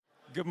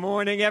Good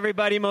morning,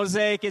 everybody.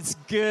 Mosaic, it's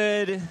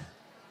good.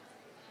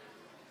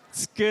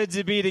 It's good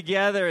to be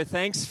together.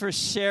 Thanks for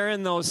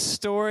sharing those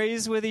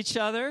stories with each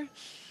other.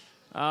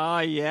 Oh,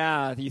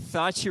 yeah. You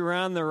thought you were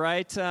on the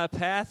right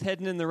path,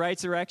 heading in the right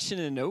direction,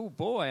 and oh,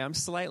 boy, I'm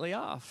slightly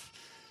off.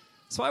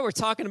 That's why we're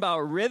talking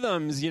about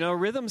rhythms. You know,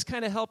 rhythms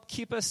kind of help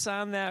keep us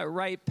on that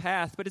right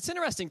path. But it's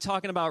interesting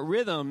talking about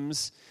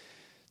rhythms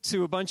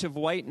to a bunch of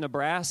white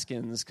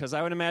Nebraskans, because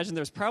I would imagine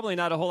there's probably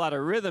not a whole lot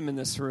of rhythm in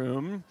this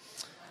room.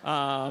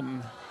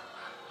 I'm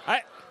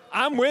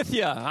with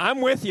you.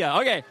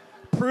 Okay,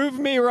 prove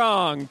me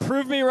wrong.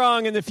 Prove me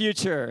wrong in the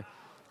future.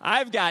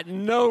 I've got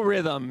no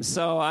rhythm,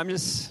 so I'm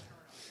just...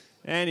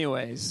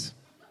 Anyways.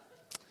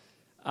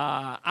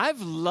 I've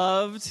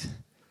loved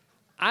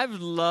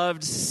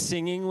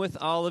singing with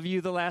all of you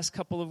the last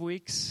couple of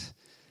weeks.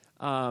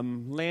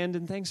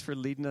 Landon, thanks for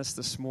leading us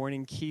this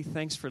morning. Keith,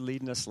 thanks for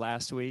leading us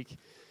last week.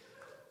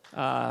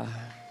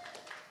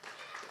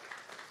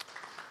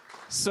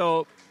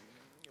 So...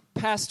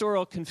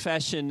 Pastoral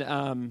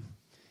confession,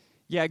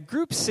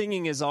 group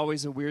singing is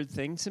always a weird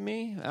thing to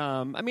me.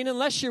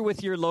 Unless you're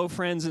with your low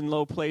friends in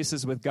low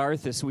places with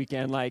Garth this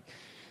weekend,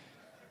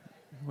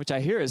 which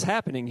I hear is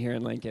happening here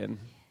in Lincoln.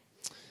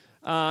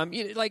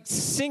 Like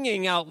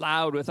singing out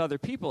loud with other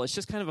people, it's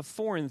just kind of a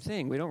foreign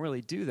thing. We don't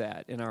really do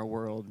that in our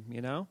world,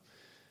 you know?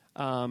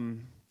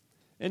 And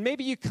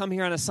maybe you come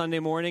here on a Sunday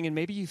morning and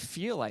maybe you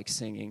feel like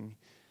singing.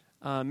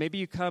 Maybe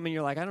you come and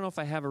you're like, I don't know if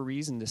I have a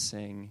reason to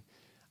sing.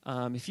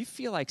 If you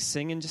feel like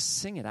singing, just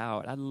sing it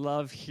out. I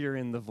love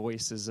hearing the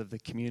voices of the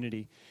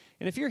community.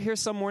 And if you're here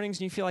some mornings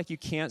and you feel like you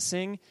can't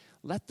sing,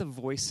 let the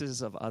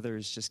voices of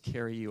others just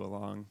carry you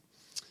along.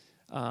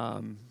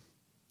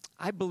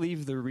 I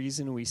believe the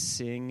reason we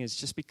sing is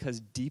just because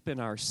deep in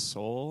our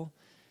soul,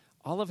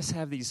 all of us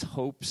have these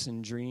hopes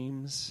and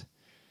dreams.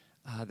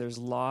 There's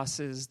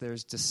losses,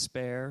 there's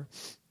despair,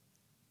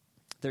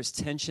 there's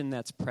tension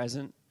that's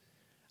present.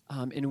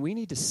 And we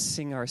need to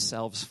sing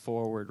ourselves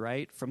forward,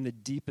 right? From the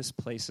deepest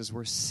places,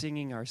 we're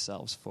singing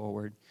ourselves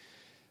forward.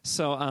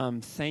 So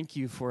thank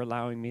you for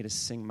allowing me to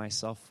sing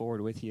myself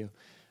forward with you.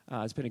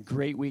 It's been a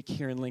great week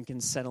here in Lincoln,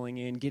 settling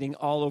in, getting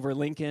all over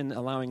Lincoln,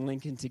 allowing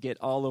Lincoln to get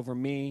all over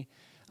me,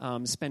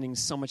 spending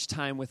so much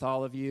time with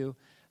all of you.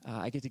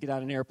 I get to get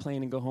out an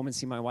airplane and go home and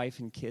see my wife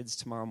and kids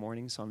tomorrow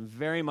morning, so I'm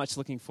very much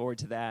looking forward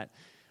to that.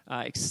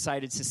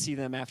 Excited to see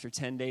them after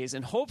 10 days,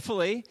 and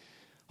hopefully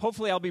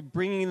I'll be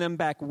bringing them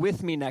back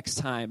with me next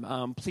time.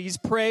 Please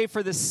pray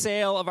for the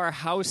sale of our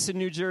house in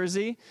New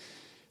Jersey.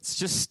 It's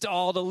just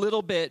stalled a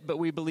little bit, but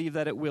we believe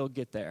that it will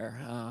get there.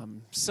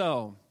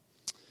 So,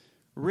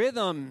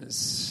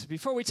 rhythms.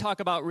 Before we talk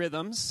about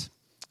rhythms,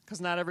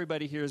 because not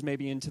everybody here is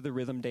maybe into the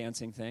rhythm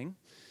dancing thing,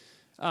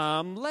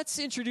 let's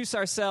introduce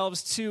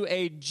ourselves to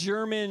a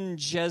German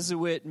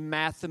Jesuit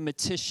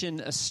mathematician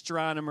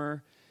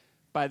astronomer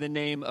by the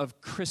name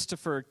of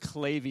Christopher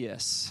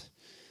Clavius.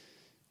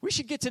 We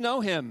should get to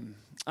know him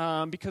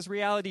because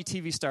reality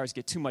TV stars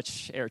get too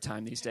much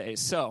airtime these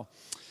days. So,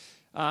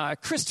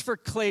 Christopher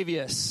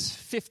Clavius,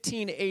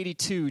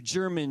 1582,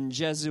 German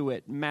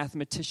Jesuit,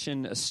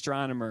 mathematician,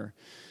 astronomer.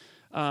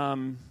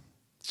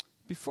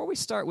 Before we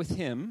start with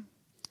him,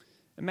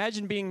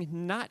 imagine being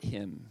not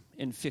him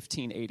in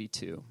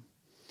 1582.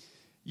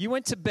 You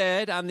went to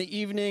bed on the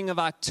evening of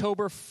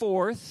October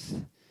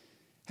 4th,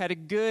 had a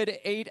good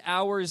 8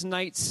 hours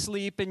night's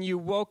sleep, and you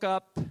woke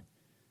up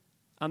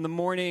on the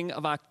morning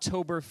of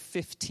October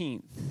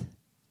 15th,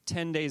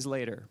 10 days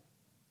later.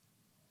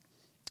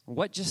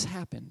 What just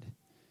happened?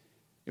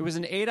 It was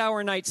an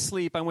 8-hour night's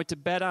sleep. I went to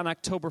bed on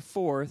October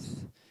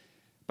 4th,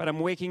 but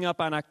I'm waking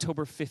up on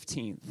October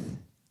 15th.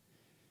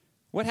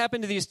 What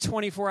happened to these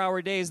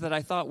 24-hour days that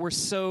I thought were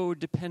so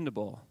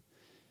dependable?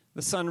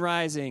 The sun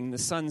rising, the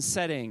sun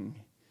setting.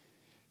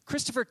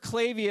 Christopher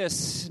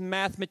Clavius,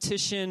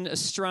 mathematician,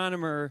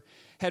 astronomer,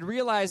 had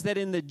realized that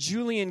in the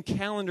Julian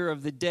calendar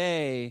of the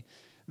day,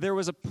 there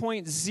was a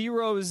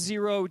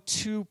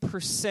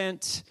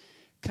 0.002%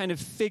 kind of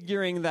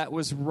figuring that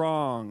was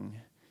wrong.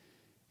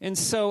 And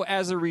so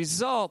as a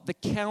result, the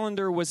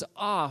calendar was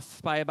off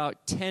by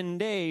about 10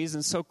 days.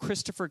 And so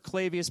Christopher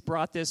Clavius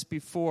brought this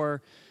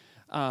before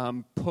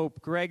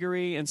Pope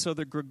Gregory. And so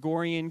the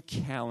Gregorian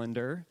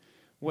calendar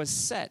was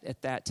set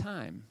at that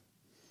time.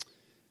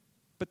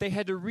 But they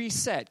had to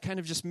reset, kind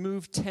of just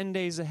move 10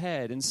 days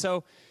ahead. And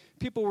so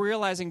people were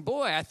realizing,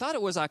 boy, I thought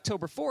it was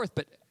October 4th,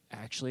 but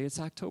actually, it's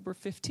October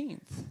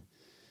 15th.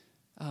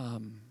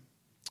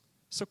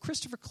 So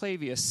Christopher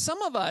Clavius,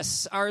 some of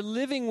us are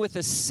living with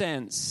a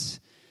sense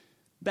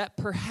that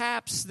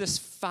perhaps this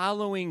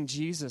following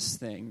Jesus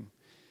thing,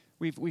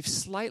 we've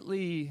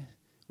slightly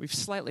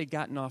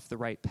gotten off the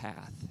right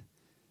path,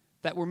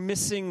 that we're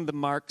missing the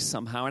mark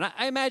somehow. And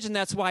I imagine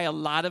that's why a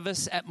lot of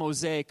us at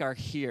Mosaic are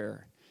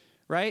here,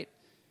 right?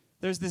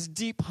 There's this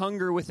deep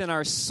hunger within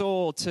our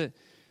soul to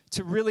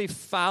really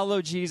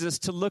follow Jesus,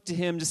 to look to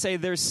him, to say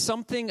there's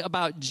something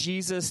about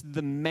Jesus,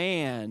 the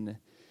man,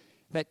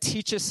 that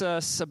teaches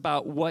us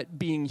about what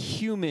being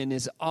human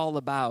is all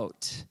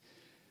about.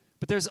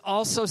 But there's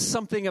also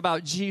something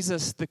about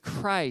Jesus, the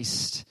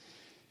Christ,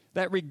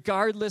 That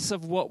regardless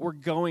of what we're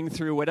going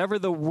through, whatever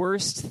the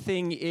worst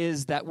thing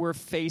is that we're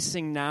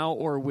facing now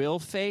or will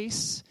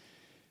face,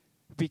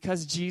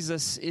 because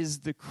Jesus is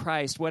the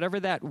Christ, whatever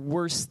that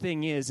worst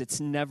thing is, it's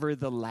never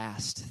the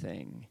last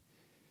thing.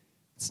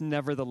 It's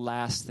never the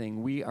last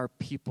thing. We are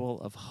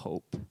people of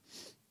hope.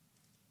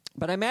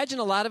 But I imagine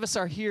a lot of us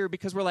are here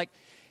because we're like,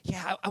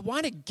 yeah, I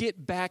want to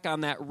get back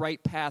on that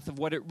right path of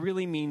what it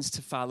really means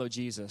to follow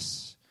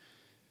Jesus.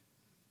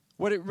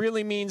 What it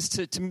really means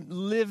to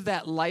live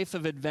that life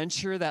of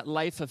adventure, that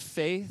life of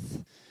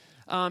faith.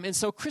 And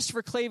so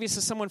Christopher Clavius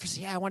is someone who says,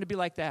 yeah, I want to be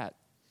like that.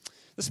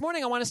 This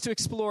morning I want us to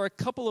explore a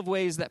couple of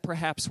ways that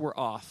perhaps we're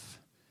off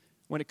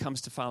when it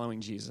comes to following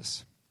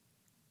Jesus.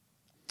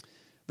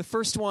 The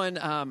first one,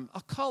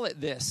 I'll call it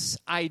this: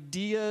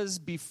 ideas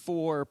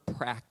before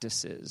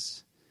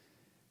practices.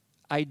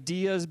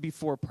 Ideas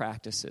before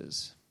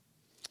practices.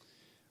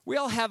 We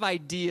all have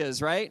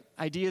ideas, right?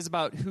 Ideas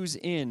about who's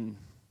in,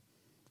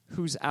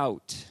 who's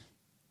out,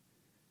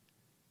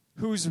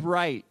 who's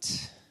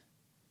right,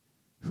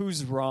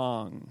 who's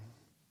wrong,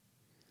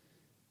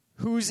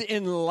 who's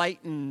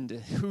enlightened,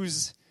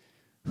 who's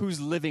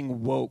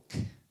living woke,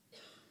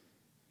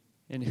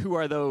 and who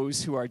are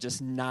those who are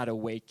just not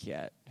awake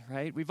yet,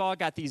 right? We've all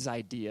got these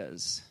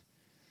ideas.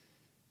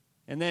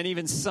 And then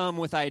even some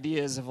with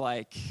ideas of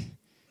like,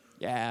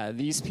 yeah,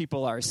 these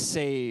people are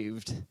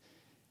saved,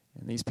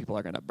 and these people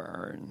are going to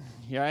burn,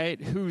 right?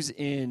 Who's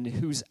in,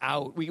 who's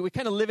out? We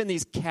kind of live in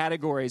these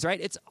categories, right?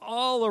 It's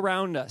all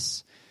around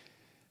us.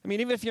 I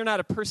mean, even if you're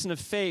not a person of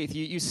faith,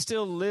 you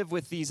still live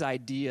with these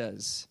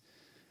ideas.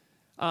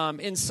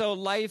 And so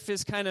life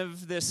is kind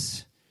of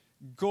this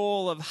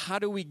goal of how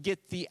do we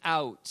get the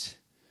out,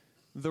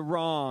 the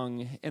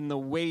wrong, and the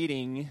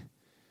waiting,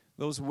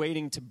 those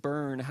waiting to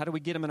burn. How do we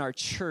get them in our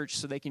church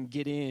so they can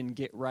get in,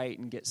 get right,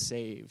 and get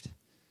saved?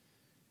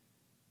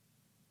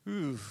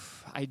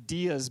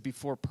 Ideas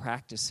before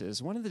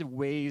practices. One of the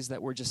ways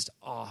that we're just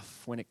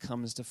off when it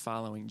comes to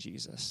following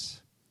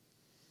Jesus.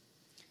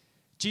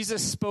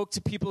 Jesus spoke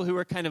to people who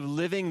are kind of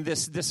living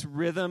this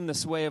rhythm,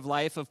 this way of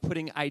life of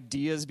putting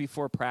ideas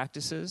before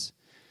practices.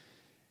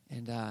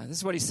 And this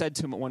is what he said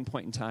to them at one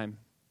point in time.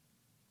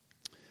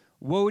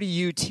 Woe to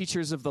you,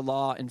 teachers of the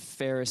law and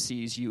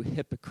Pharisees, you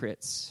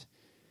hypocrites!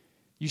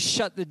 You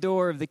shut the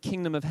door of the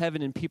kingdom of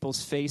heaven in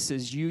people's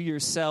faces. You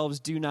yourselves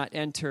do not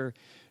enter,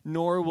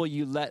 nor will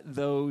you let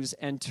those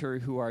enter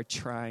who are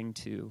trying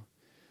to.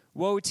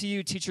 Woe to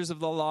you, teachers of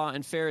the law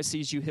and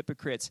Pharisees, you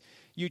hypocrites!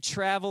 You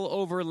travel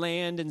over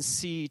land and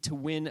sea to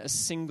win a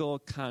single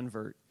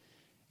convert.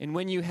 And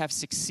when you have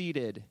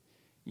succeeded,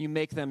 you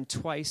make them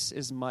twice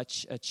as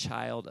much a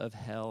child of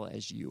hell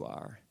as you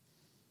are.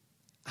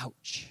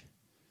 Ouch.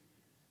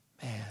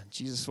 Man,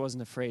 Jesus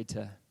wasn't afraid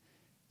to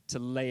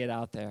lay it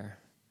out there.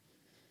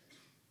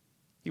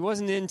 He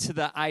wasn't into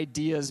the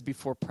ideas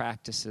before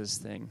practices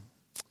thing.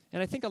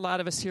 And I think a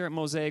lot of us here at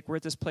Mosaic, we're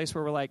at this place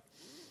where we're like,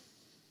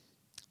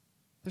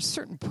 there's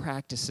certain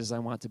practices I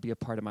want to be a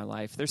part of my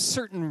life. There's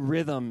certain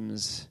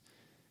rhythms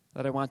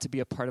that I want to be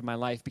a part of my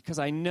life because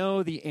I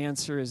know the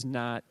answer is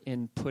not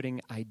in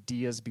putting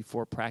ideas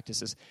before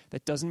practices.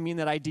 That doesn't mean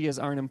that ideas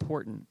aren't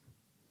important.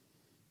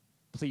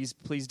 Please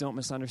don't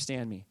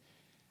misunderstand me.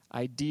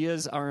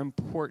 Ideas are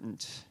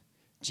important.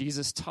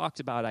 Jesus talked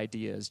about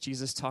ideas.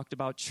 Jesus talked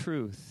about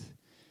truth.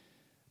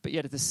 But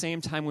yet at the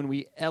same time, when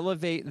we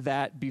elevate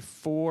that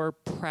before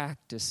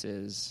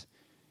practices,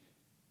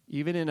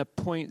 even in a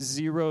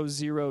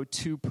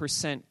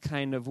 0.002%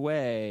 kind of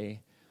way,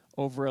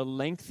 over a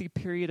lengthy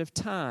period of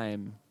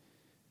time,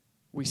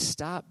 we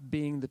stop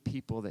being the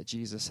people that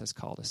Jesus has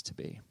called us to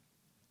be.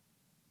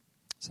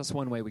 So that's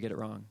one way we get it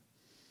wrong.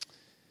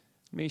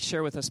 Let me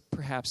share with us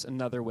perhaps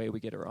another way we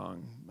get it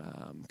wrong.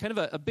 Kind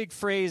of a big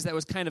phrase that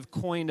was kind of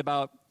coined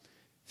about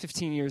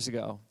 15 years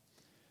ago.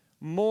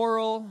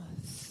 Moral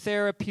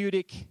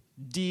therapeutic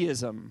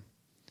deism.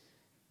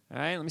 All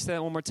right, let me say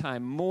that one more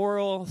time.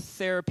 Moral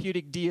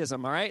therapeutic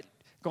deism, all right?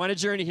 Go on a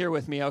journey here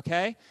with me,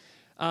 okay?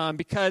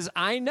 Because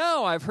I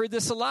know, I've heard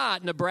this a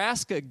lot.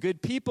 Nebraska,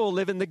 good people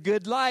living the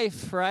good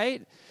life,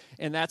 right?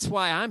 And that's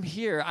why I'm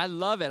here. I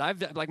love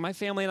it. Like my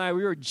family and I,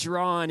 we were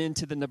drawn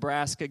into the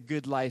Nebraska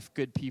good life,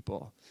 good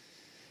people.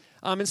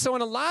 And so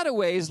in a lot of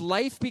ways,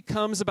 life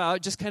becomes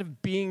about just kind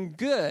of being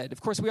good.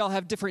 Of course, we all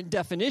have different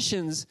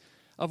definitions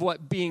of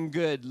what being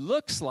good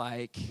looks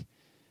like,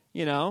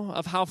 you know,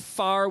 of how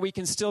far we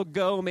can still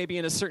go maybe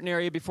in a certain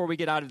area before we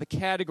get out of the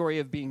category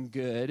of being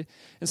good.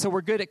 And so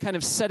we're good at kind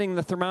of setting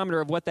the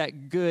thermometer of what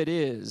that good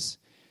is.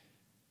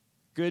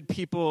 Good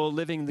people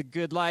living the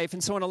good life.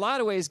 And so in a lot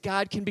of ways,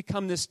 God can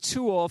become this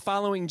tool,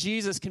 following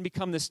Jesus can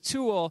become this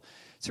tool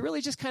to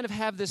really just kind of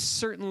have this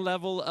certain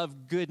level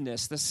of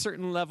goodness, this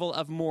certain level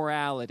of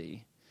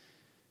morality.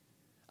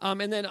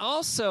 And then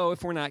also,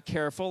 if we're not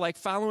careful, like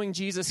following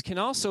Jesus can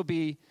also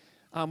be,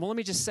 well, let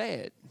me just say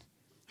it.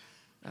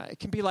 It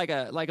can be like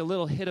a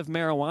little hit of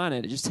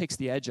marijuana. It just takes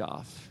the edge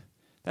off.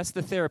 That's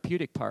the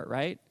therapeutic part,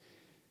 right?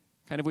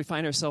 Kind of we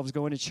find ourselves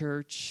going to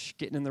church,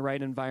 getting in the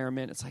right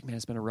environment. It's like, man,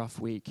 it's been a rough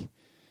week.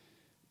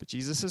 But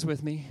Jesus is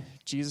with me.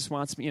 Jesus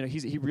wants me,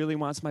 he really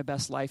wants my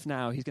best life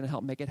now. He's going to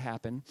help make it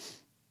happen.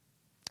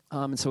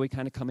 And so we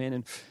kind of come in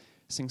and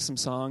sing some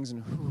songs,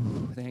 and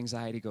the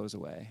anxiety goes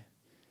away.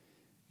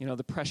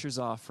 The pressure's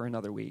off for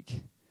another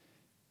week.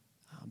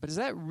 But is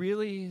that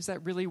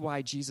really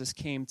why Jesus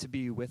came to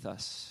be with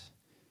us?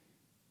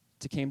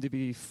 Came to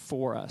be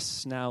for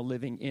us, now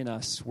living in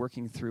us,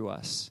 working through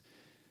us,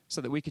 so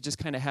that we could just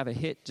kind of have a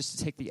hit just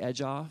to take the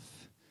edge off.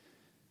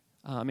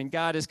 And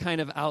God is kind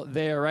of out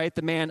there, right?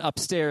 The man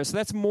upstairs. So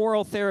that's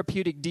moral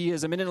therapeutic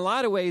deism. And in a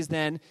lot of ways,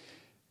 then,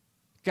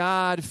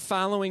 God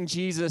following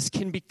Jesus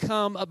can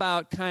become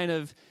about kind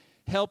of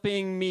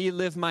helping me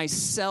live my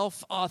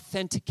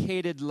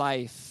self-authenticated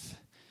life,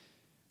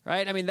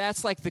 right? I mean,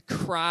 that's like the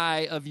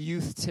cry of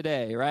youth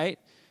today, right?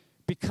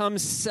 Become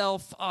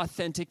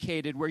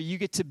self-authenticated, where you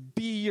get to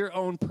be your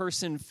own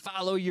person,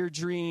 follow your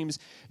dreams,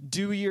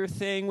 do your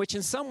thing, which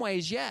in some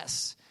ways,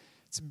 yes,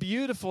 it's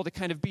beautiful to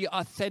kind of be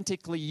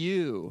authentically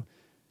you.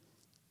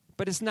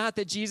 But it's not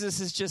that Jesus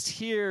is just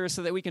here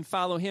so that we can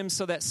follow him,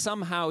 so that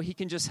somehow he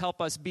can just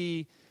help us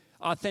be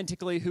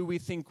authentically who we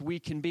think we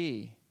can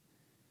be.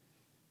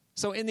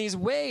 So in these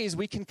ways,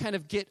 we can kind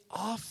of get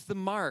off the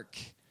mark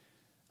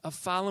of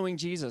following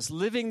Jesus,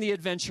 living the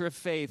adventure of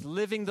faith,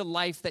 living the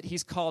life that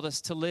he's called us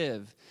to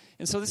live.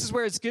 And so this is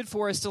where it's good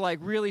for us to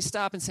really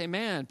stop and say,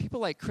 man, people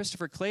like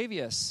Christopher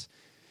Clavius,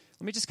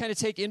 let me just kind of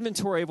take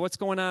inventory of what's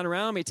going on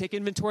around me, take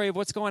inventory of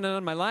what's going on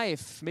in my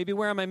life. Maybe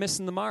where am I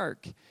missing the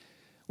mark?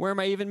 Where am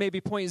I even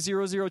maybe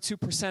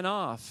 0.002%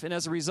 off? And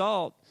as a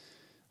result,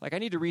 I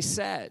need to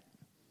reset.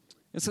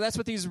 And so that's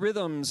what these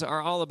rhythms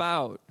are all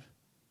about.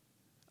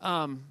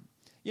 Kind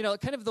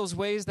of those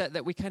ways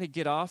that we kind of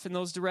get off in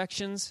those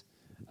directions.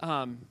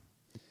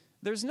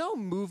 There's no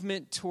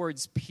movement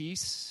towards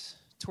peace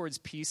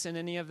in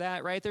any of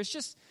that, right? There's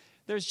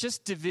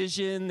just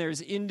division,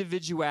 there's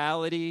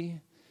individuality.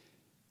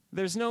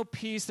 There's no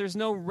peace, there's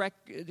no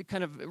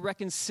kind of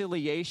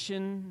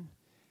reconciliation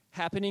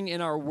happening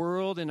in our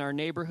world, in our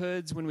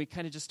neighborhoods, when we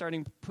kind of just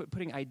starting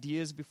putting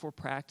ideas before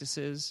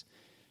practices,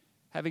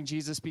 having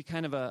Jesus be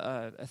kind of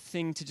a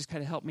thing to just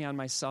kind of help me on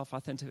my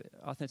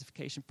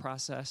self-authentication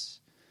process.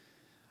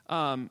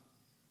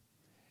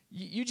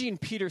 Eugene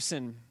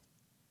Peterson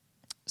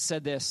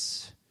said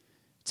this: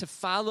 to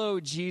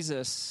follow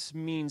Jesus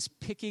means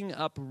picking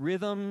up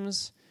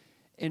rhythms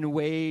and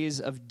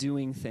ways of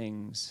doing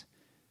things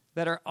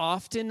that are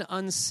often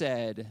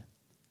unsaid,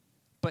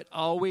 but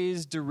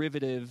always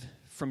derivative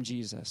from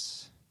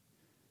Jesus.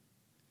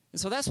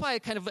 And so that's why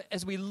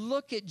as we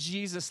look at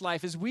Jesus'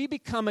 life, as we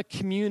become a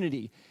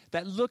community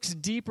that looks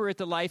deeper at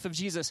the life of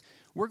Jesus,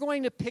 we're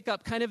going to pick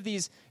up kind of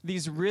these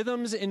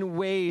rhythms and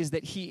ways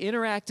that he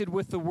interacted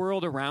with the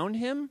world around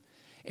him,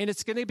 and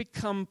it's going to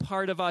become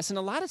part of us. And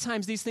a lot of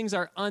times these things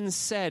are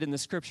unsaid in the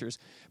scriptures,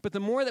 but the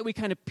more that we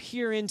kind of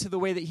peer into the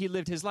way that he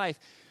lived his life,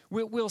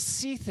 we'll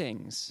see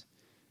things.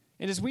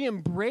 And as we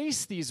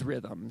embrace these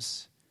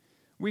rhythms,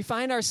 we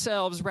find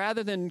ourselves,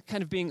 rather than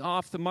kind of being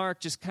off the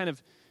mark, just kind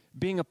of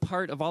being a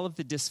part of all of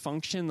the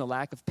dysfunction, the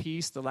lack of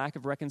peace, the lack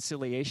of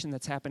reconciliation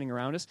that's happening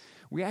around us.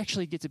 We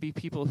actually get to be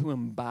people who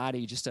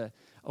embody just a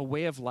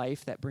way of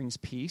life that brings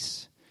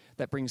peace,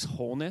 that brings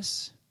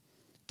wholeness.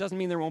 Doesn't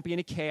mean there won't be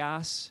any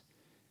chaos.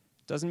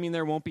 Doesn't mean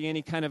there won't be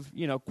any kind of,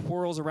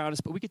 quarrels around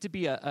us, but we get to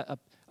be a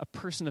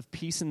person of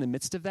peace in the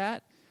midst of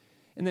that.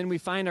 And then we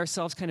find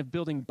ourselves kind of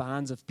building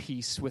bonds of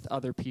peace with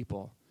other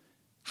people.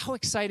 How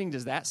exciting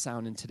does that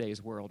sound in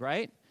today's world,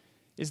 right?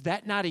 Is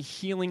that not a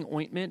healing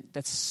ointment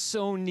that's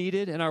so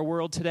needed in our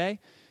world today?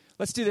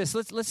 Let's do this.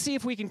 Let's see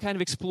if we can kind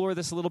of explore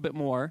this a little bit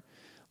more.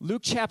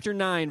 Luke chapter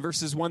 9,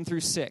 verses 1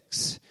 through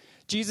 6.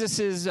 Jesus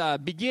is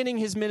beginning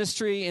his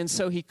ministry, and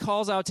so he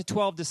calls out to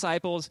 12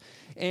 disciples,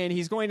 and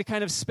he's going to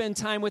kind of spend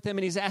time with them,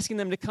 and he's asking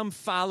them to come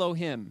follow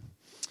him.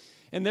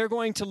 And they're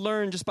going to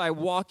learn just by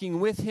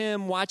walking with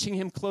him, watching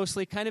him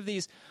closely, kind of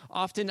these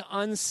often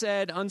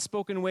unsaid,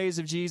 unspoken ways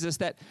of Jesus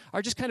that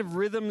are just kind of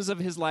rhythms of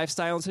his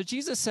lifestyle. And so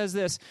Jesus says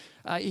this: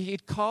 he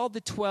called the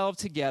 12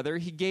 together.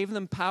 He gave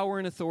them power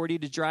and authority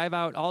to drive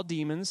out all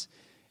demons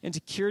and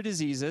to cure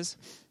diseases.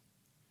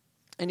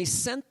 And he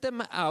sent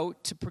them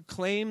out to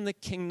proclaim the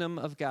kingdom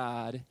of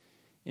God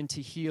and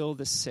to heal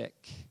the sick.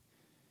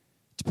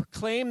 To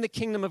proclaim the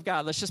kingdom of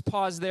God. Let's just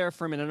pause there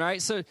for a minute, all right?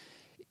 So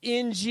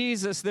in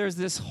Jesus, there's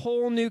this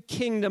whole new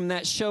kingdom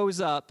that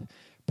shows up,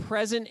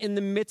 present in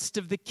the midst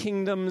of the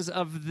kingdoms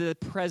of the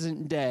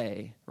present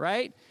day,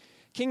 right?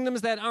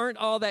 Kingdoms that aren't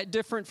all that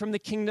different from the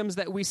kingdoms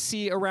that we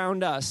see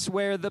around us,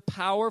 where the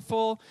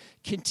powerful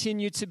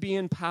continue to be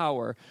in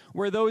power,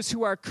 where those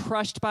who are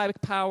crushed by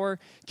power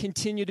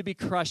continue to be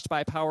crushed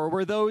by power,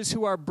 where those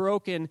who are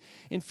broken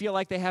and feel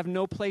like they have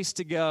no place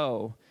to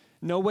go,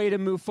 no way to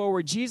move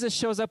forward. Jesus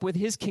shows up with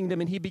his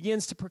kingdom, and he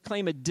begins to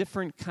proclaim a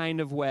different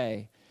kind of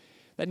way.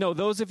 That no,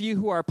 those of you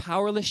who are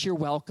powerless, you're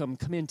welcome.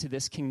 Come into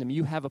this kingdom.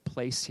 You have a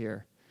place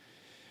here.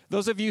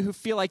 Those of you who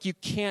feel like you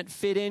can't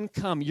fit in,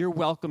 come. You're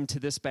welcome to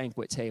this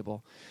banquet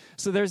table.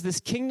 So there's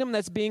this kingdom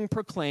that's being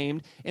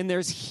proclaimed, and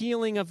there's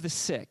healing of the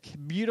sick.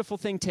 Beautiful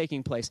thing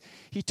taking place.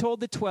 He told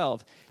the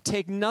 12,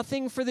 take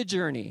nothing for the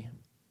journey.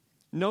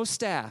 No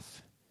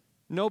staff,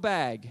 no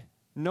bag,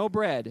 no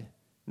bread,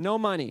 no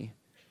money,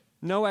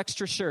 no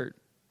extra shirt.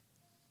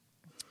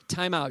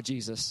 Time out,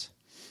 Jesus.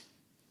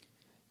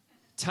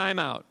 Time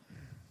out.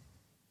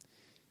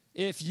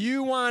 If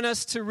you want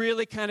us to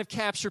really kind of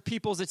capture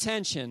people's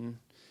attention,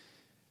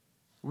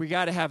 we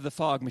got to have the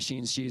fog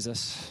machines,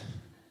 Jesus.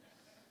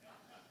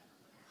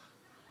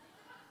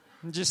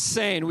 I'm just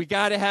saying, we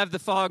got to have the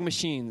fog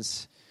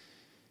machines.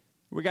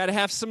 We got to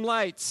have some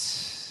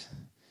lights.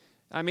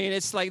 I mean,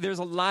 it's like there's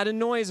a lot of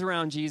noise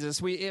around Jesus.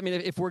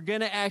 If we're going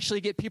to actually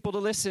get people to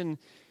listen,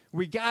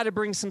 we got to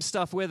bring some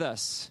stuff with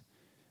us,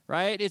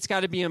 right? It's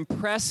got to be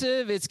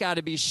impressive. It's got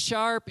to be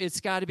sharp.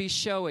 It's got to be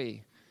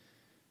showy.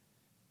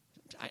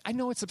 I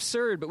know it's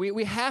absurd, but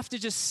we have to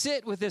just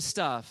sit with this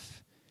stuff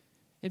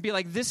and be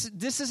like,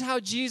 this is how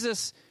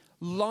Jesus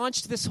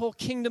launched this whole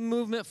kingdom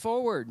movement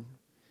forward.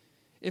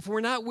 If we're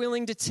not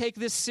willing to take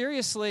this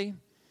seriously,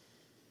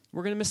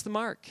 we're going to miss the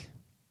mark.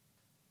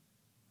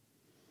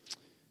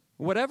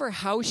 Whatever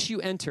house you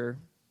enter,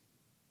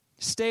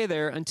 stay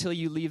there until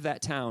you leave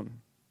that town.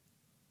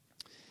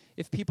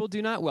 If people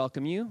do not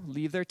welcome you,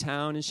 leave their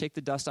town and shake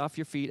the dust off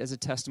your feet as a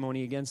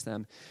testimony against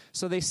them.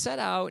 So they set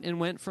out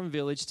and went from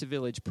village to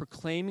village,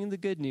 proclaiming the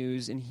good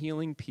news and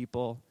healing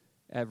people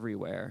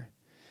everywhere.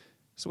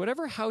 So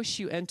whatever house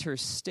you enter,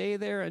 stay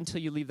there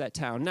until you leave that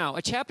town. Now,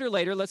 a chapter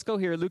later, let's go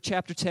here, Luke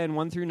chapter 10,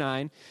 1 through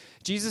 9.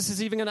 Jesus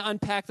is even going to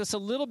unpack this a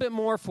little bit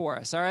more for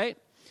us, all right?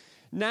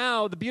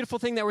 Now, the beautiful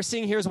thing that we're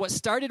seeing here is what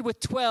started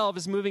with 12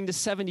 is moving to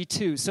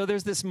 72. So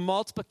there's this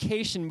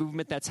multiplication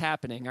movement that's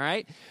happening, all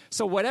right?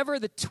 So whatever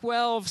the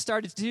 12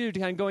 started to do,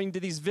 kind of going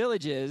to these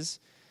villages,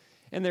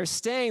 and they're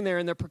staying there,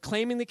 and they're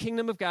proclaiming the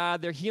kingdom of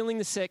God, they're healing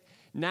the sick.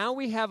 Now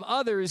we have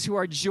others who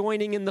are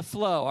joining in the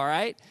flow, all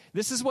right?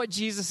 This is what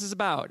Jesus is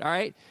about, all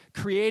right?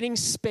 Creating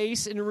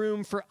space and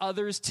room for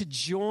others to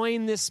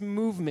join this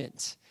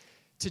movement.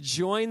 To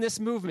join this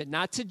movement,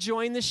 not to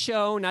join the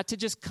show, not to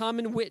just come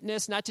and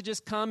witness, not to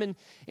just come and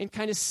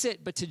kind of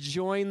sit, but to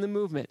join the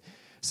movement.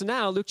 So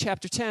now, Luke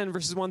chapter 10,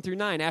 verses 1 through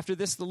 9. After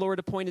this, the Lord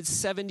appointed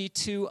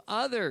 72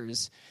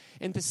 others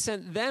and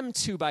sent them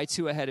 2 by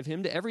 2 ahead of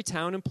him to every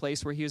town and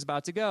place where he was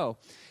about to go.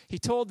 He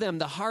told them,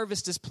 the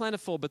harvest is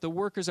plentiful, but the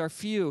workers are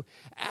few.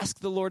 Ask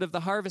the Lord of the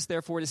harvest,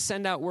 therefore, to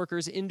send out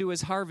workers into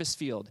his harvest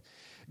field.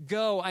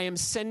 Go, I am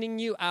sending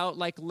you out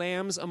like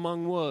lambs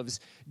among wolves.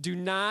 Do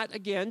not,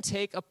 again,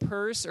 take a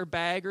purse or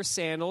bag or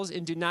sandals,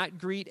 and do not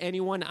greet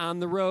anyone on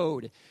the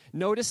road.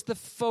 Notice the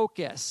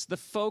focus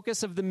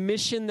of the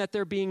mission that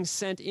they're being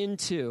sent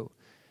into.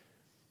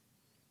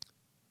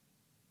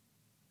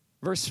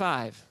 Verse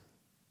 5,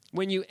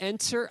 when you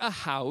enter a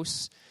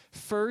house,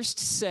 first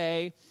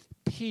say,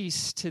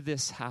 peace to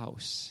this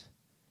house.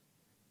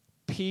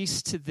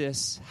 Peace to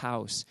this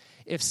house.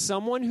 If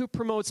someone who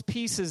promotes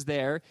peace is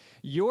there,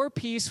 your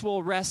peace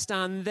will rest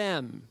on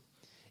them.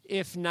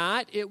 If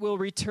not, it will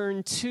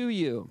return to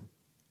you.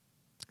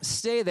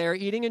 Stay there,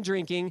 eating and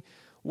drinking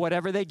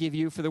whatever they give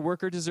you, for the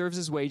worker deserves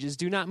his wages.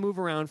 Do not move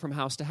around from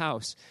house to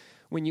house.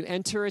 When you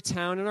enter a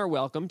town and are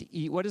welcomed,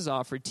 eat what is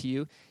offered to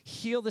you,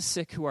 heal the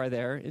sick who are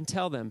there, and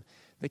tell them,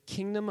 the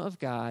kingdom of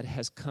God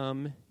has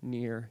come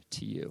near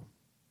to you.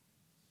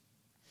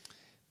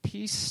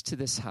 Peace to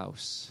this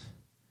house.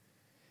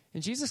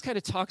 And Jesus kind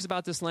of talks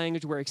about this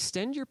language where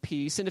extend your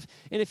peace. And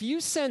if you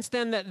sense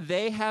then that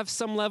they have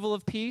some level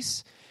of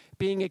peace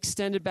being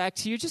extended back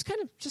to you, just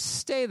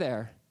stay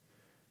there.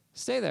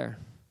 Stay there.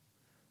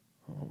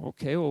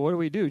 Okay, well, what do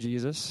we do,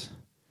 Jesus?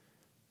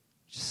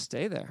 Just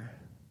stay there.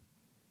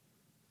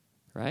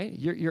 Right?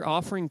 You're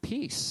offering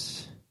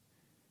peace.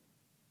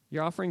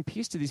 You're offering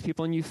peace to these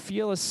people, and you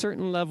feel a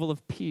certain level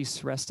of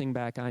peace resting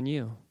back on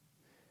you.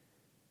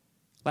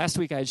 Last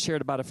week I had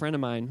shared about a friend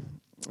of mine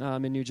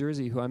in New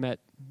Jersey who I met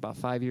about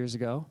 5 years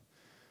ago.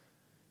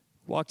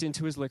 Walked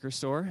into his liquor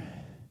store,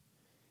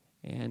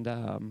 and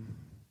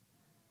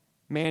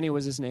Manny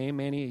was his name.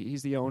 Manny,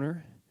 he's the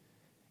owner.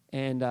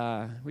 And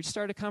we just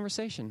started a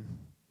conversation.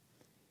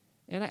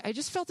 And I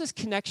just felt this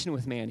connection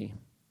with Manny.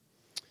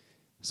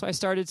 So I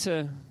started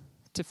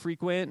to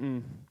frequent,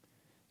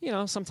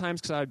 and, sometimes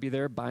because I would be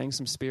there buying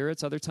some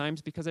spirits, other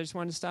times because I just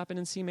wanted to stop in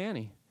and see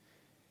Manny.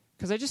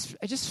 Because I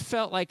just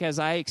felt like as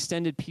I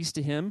extended peace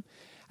to him,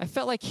 I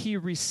felt like he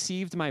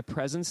received my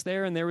presence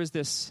there, and there was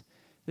this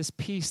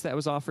peace that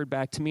was offered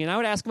back to me. And I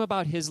would ask him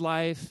about his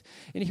life,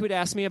 and he would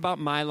ask me about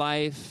my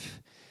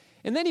life.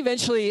 And then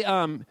eventually,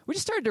 we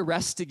just started to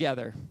rest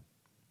together.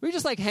 We would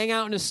just hang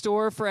out in a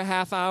store for a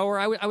half hour.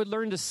 I would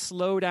learn to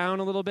slow down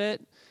a little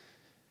bit,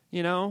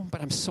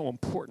 but I'm so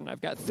important.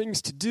 I've got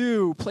things to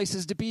do,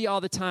 places to be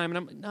all the time. And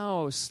I'm like,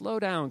 no, slow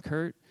down,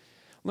 Kurt.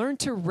 Learn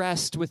to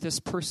rest with this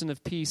person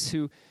of peace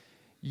who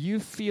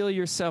you feel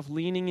yourself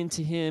leaning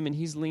into him and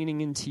he's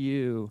leaning into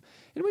you.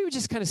 And we would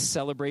just kind of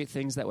celebrate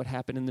things that would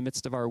happen in the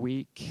midst of our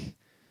week.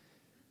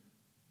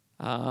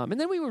 And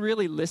then we would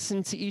really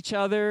listen to each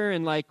other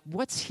and like,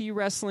 what's he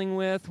wrestling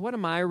with? What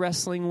am I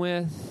wrestling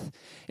with?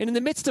 And in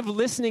the midst of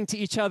listening to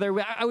each other,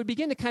 I would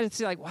begin to kind of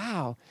see like,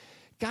 wow,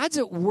 God's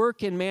at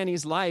work in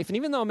Manny's life. And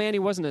even though Manny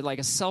wasn't like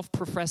a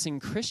self-professing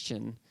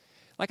Christian,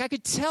 like I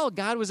could tell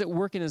God was at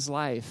work in his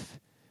life.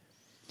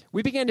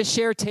 We began to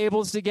share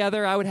tables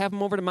together. I would have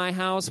him over to my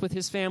house with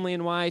his family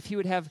and wife. He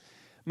would have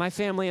my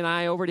family and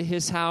I over to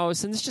his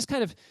house. And this just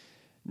kind of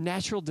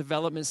natural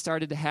development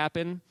started to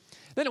happen.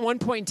 Then at one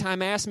point in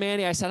time, I asked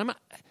Manny, I said, I'm a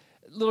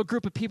little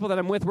group of people that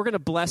I'm with, we're going to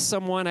bless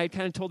someone. I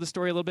kind of told the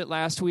story a little bit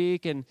last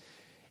week. And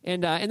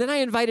then I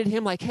invited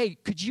him like, hey,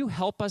 could you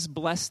help us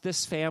bless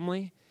this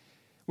family?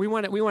 We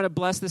want to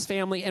bless this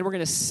family, and we're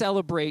going to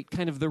celebrate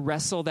kind of the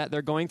wrestle that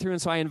they're going through.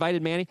 And so I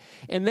invited Manny.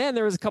 And then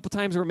there was a couple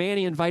times where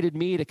Manny invited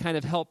me to kind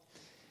of help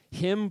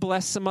him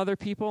bless some other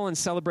people and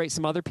celebrate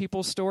some other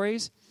people's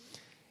stories.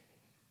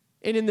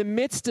 And in the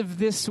midst of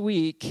this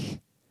week,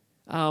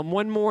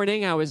 one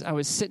morning I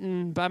was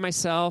sitting by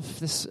myself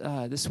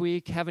this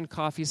week having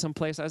coffee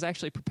someplace. I was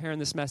actually preparing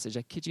this message.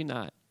 I kid you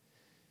not.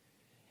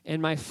 And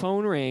my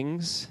phone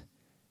rings,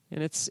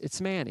 and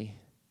it's Manny.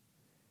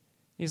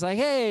 He's like,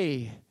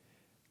 hey.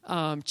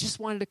 Just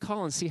wanted to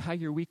call and see how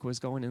your week was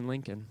going in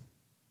Lincoln.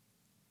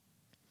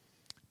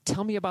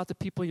 Tell me about the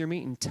people you're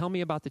meeting. Tell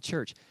me about the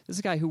church. This is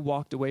a guy who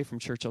walked away from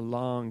church a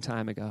long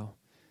time ago.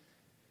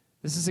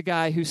 This is a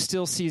guy who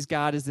still sees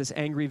God as this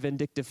angry,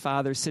 vindictive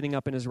father sitting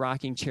up in his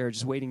rocking chair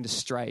just waiting to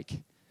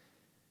strike.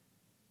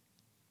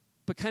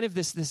 But kind of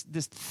this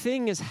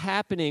thing is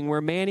happening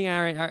where Manny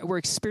and I we're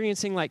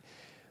experiencing like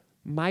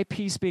my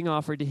peace being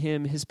offered to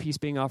him, his peace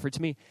being offered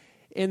to me.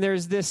 And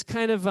there's this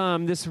kind of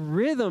this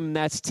rhythm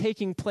that's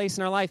taking place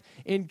in our life.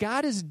 And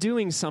God is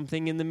doing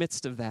something in the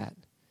midst of that.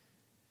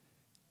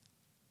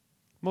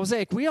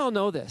 Mosaic, we all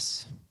know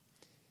this.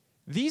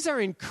 These are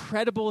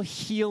incredible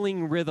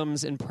healing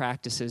rhythms and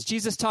practices.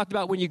 Jesus talked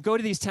about when you go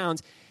to these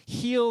towns,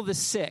 heal the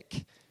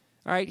sick.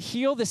 All right,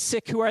 heal the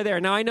sick who are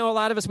there. Now, I know a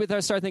lot of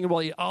us start thinking,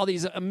 well, all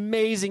these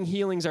amazing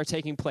healings are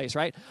taking place,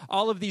 right?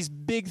 All of these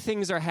big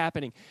things are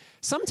happening.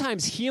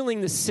 Sometimes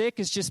healing the sick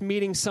is just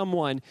meeting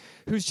someone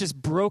who's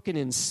just broken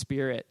in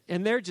spirit,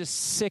 and they're just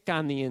sick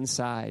on the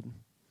inside.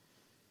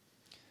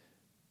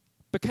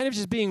 But kind of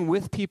just being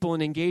with people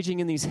and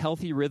engaging in these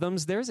healthy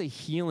rhythms, there's a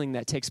healing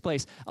that takes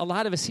place. A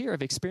lot of us here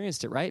have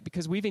experienced it, right?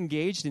 Because we've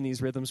engaged in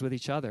these rhythms with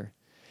each other.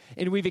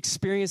 And we've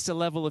experienced a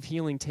level of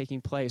healing taking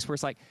place where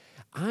it's like,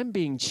 I'm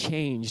being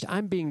changed.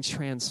 I'm being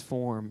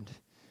transformed.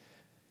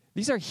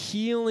 These are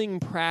healing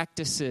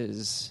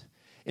practices.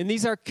 And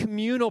these are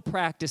communal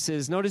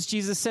practices. Notice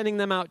Jesus sending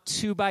them out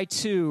 2 by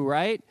 2,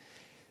 right?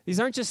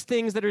 These aren't just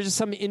things that are just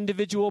some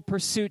individual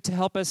pursuit to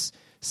help us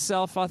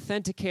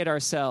self-authenticate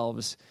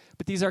ourselves.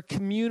 But these are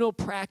communal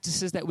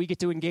practices that we get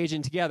to engage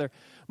in together.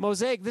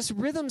 Mosaic, this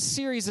rhythm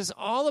series is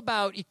all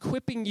about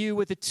equipping you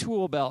with a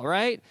tool belt,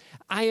 right?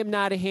 I am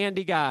not a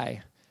handy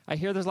guy. I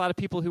hear there's a lot of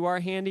people who are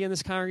handy in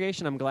this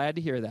congregation. I'm glad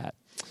to hear that.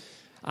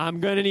 I'm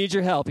going to need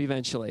your help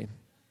eventually.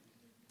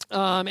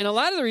 And a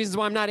lot of the reasons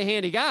why I'm not a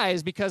handy guy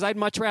is because I'd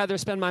much rather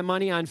spend my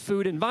money on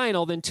food and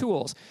vinyl than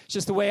tools. It's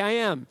just the way I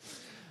am.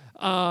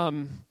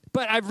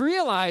 But I've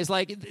realized,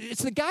 like,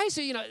 it's the guys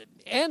who,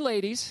 and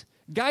ladies,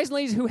 guys and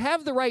ladies who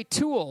have the right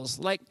tools.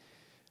 Like,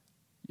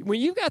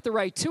 when you've got the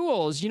right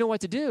tools, you know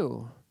what to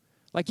do.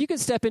 Like, you can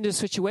step into a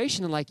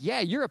situation and, like, yeah,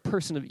 you're a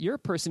person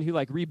who,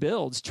 like,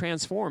 rebuilds,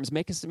 transforms,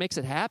 makes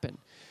it happen.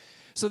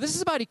 So this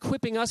is about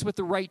equipping us with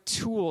the right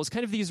tools,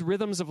 kind of these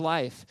rhythms of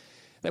life,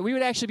 that we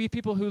would actually be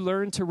people who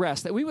learn to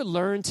rest, that we would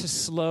learn to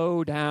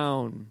slow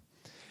down.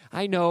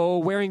 I know,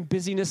 wearing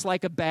busyness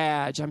like a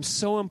badge. I'm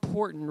so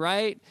important,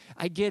 right?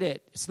 I get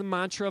it. It's the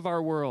mantra of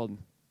our world.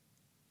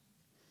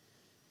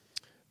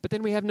 But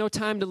then we have no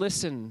time to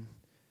listen.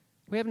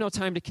 We have no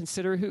time to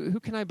consider who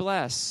can I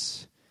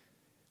bless.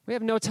 We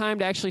have no time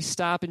to actually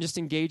stop and just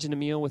engage in a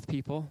meal with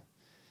people.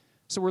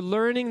 So we're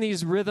learning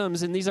these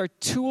rhythms, and these are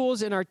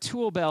tools in our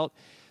tool belt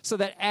so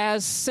that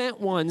as sent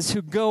ones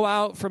who go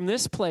out from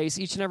this place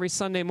each and every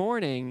Sunday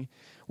morning,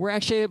 we're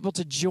actually able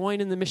to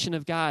join in the mission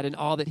of God and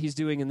all that he's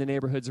doing in the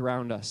neighborhoods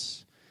around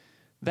us.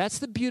 That's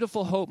the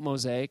beautiful hope,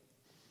 Mosaic,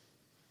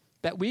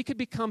 that we could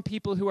become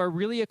people who are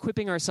really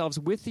equipping ourselves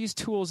with these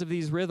tools of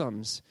these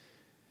rhythms,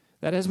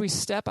 that as we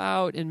step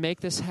out and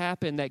make this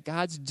happen, that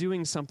God's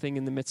doing something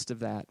in the midst of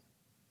that.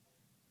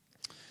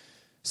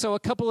 So a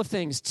couple of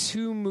things,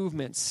 2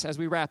 movements as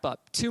we wrap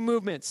up. 2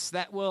 movements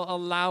that will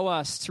allow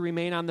us to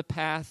remain on the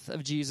path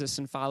of Jesus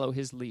and follow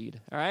his lead,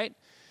 all right?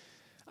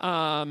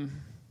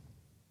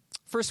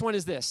 First one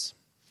is this.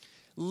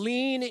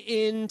 Lean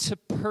into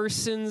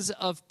persons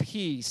of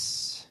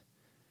peace.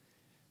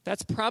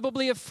 That's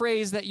probably a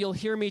phrase that you'll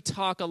hear me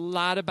talk a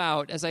lot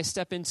about as I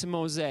step into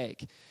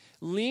Mosaic.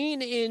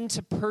 Lean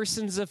into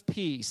persons of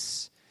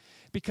peace,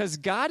 because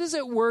God is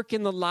at work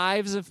in the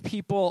lives of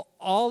people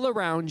all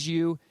around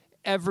you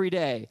every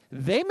day.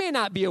 They may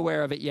not be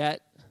aware of it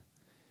yet,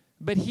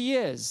 but he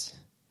is.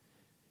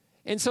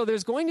 And so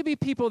there's going to be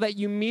people that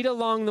you meet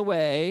along the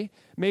way.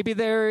 Maybe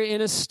they're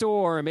in a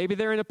store. Maybe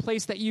they're in a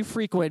place that you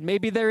frequent.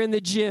 Maybe they're in the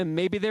gym.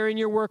 Maybe they're in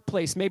your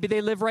workplace. Maybe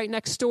they live right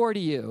next door to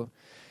you.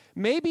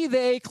 Maybe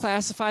they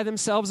classify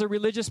themselves a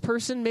religious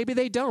person. Maybe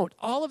they don't.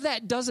 All of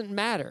that doesn't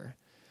matter.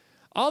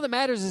 All that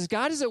matters is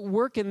God is at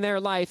work in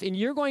their life, and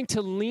you're going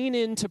to lean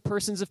into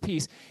persons of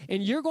peace,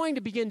 and you're going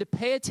to begin to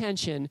pay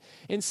attention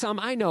in some,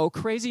 I know,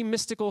 crazy,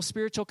 mystical,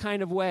 spiritual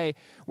kind of way,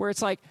 where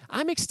it's like,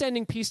 I'm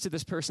extending peace to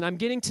this person. I'm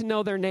getting to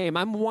know their name.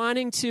 I'm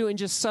wanting to, in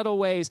just subtle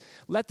ways,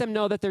 let them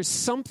know that there's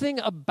something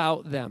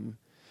about them.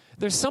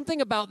 There's something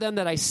about them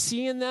that I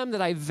see in them,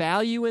 that I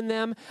value in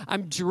them.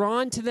 I'm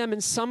drawn to them in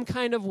some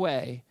kind of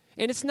way.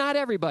 And it's not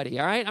everybody,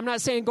 all right? I'm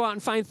not saying go out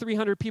and find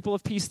 300 people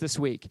of peace this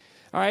week,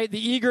 all right? The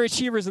eager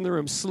achievers in the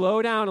room,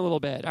 slow down a little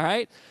bit, all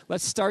right?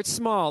 Let's start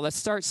small. Let's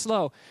start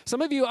slow.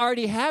 Some of you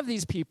already have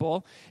these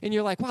people, and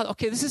you're like, wow,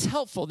 okay, this is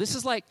helpful. This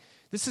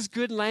is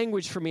good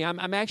language for me.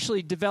 I'm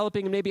actually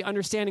developing and maybe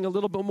understanding a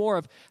little bit more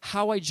of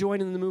how I join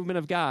in the movement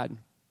of God.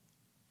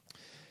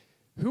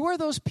 Who are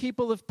those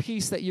people of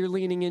peace that you're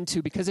leaning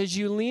into? Because as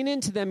you lean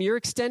into them, you're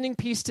extending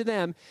peace to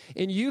them,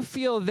 and you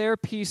feel their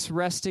peace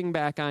resting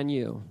back on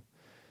you.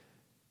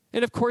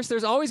 And of course,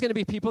 there's always going to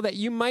be people that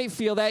you might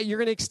feel that you're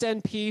going to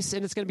extend peace,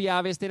 and it's going to be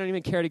obvious they don't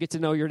even care to get to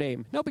know your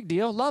name. No big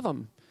deal. Love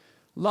them.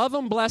 Love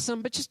them, bless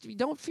them, but just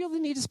don't feel the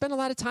need to spend a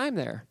lot of time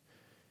there.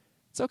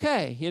 It's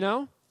okay, you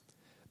know?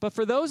 But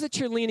for those that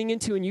you're leaning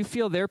into and you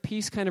feel their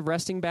peace kind of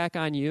resting back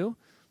on you,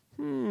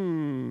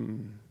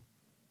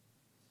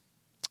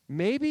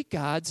 maybe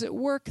God's at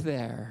work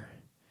there.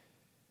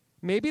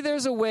 Maybe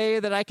there's a way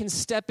that I can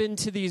step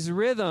into these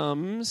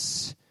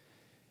rhythms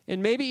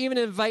and maybe even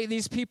invite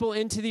these people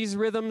into these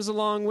rhythms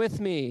along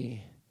with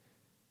me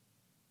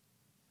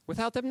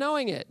without them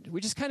knowing it.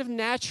 We just kind of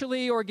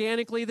naturally,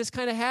 organically, this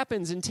kind of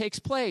happens and takes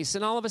place.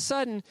 And all of a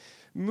sudden,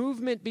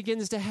 movement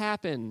begins to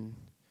happen.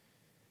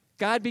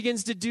 God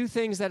begins to do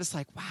things that it's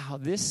like, wow,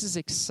 this is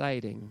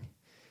exciting.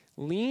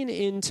 Lean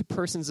into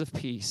persons of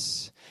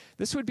peace.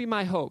 This would be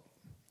my hope,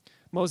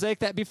 Mosaic,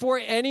 that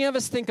before any of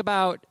us think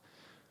about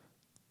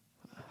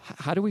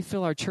how do we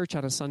fill our church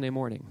on a Sunday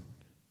morning?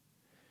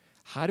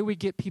 How do we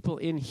get people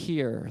in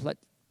here?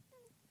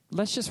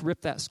 Let's just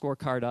rip that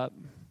scorecard up.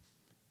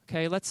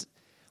 Okay, let's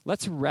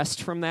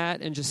rest from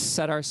that and just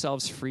set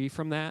ourselves free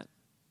from that.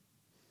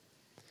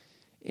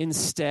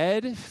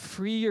 Instead,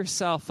 free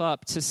yourself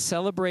up to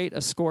celebrate a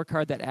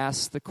scorecard that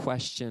asks the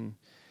question,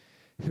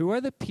 who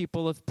are the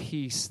people of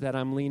peace that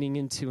I'm leaning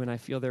into and I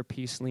feel their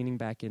peace leaning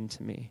back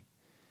into me?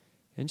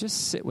 And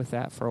just sit with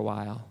that for a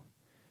while.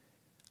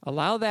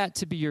 Allow that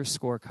to be your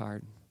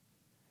scorecard.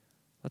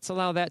 Let's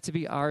allow that to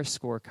be our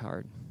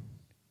scorecard.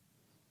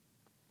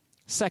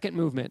 Second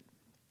movement.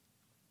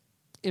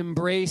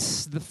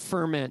 Embrace the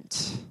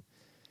ferment.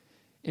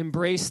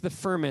 Embrace the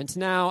ferment.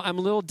 Now, I'm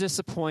a little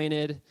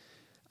disappointed.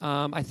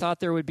 I thought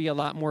there would be a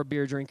lot more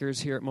beer drinkers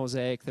here at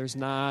Mosaic. There's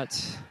not.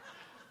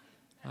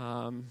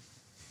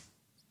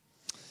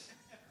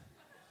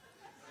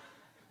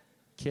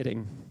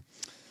 Kidding.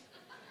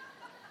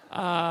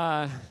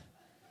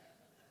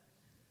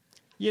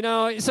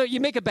 So you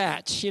make a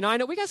batch. I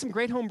know we got some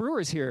great home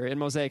brewers here in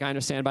Mosaic, I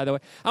understand, by the way.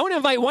 I want to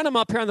invite one of them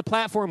up here on the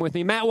platform with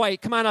me. Matt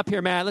White, come on up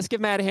here, Matt. Let's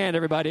give Matt a hand,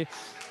 everybody.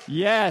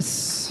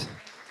 Yes.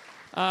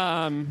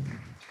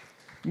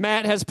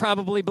 Matt has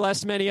probably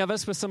blessed many of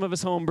us with some of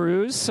his home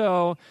brews.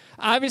 So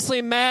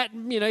obviously Matt,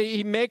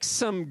 he makes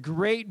some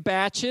great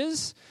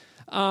batches.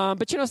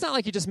 But, it's not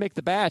like you just make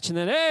the batch and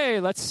then, hey,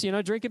 let's,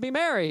 drink and be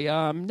merry.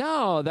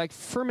 No, that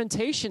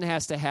fermentation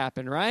has to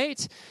happen,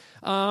 right?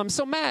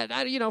 So, Matt,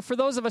 for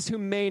those of us who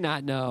may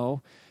not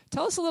know,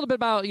 tell us a little bit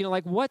about,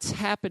 what's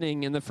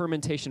happening in the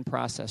fermentation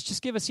process.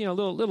 Just give us, a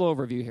little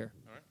overview here.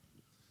 All right.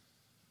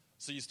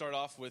 So you start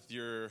off with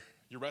your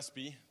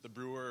recipe, the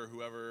brewer or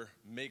whoever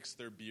makes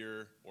their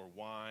beer or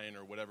wine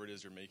or whatever it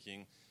is you're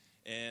making,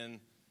 and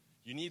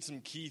you need some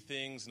key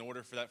things in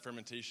order for that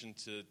fermentation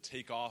to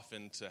take off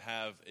and to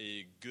have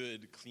a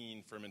good,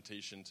 clean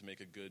fermentation to make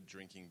a good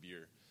drinking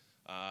beer.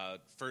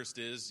 First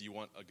is you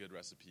want a good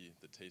recipe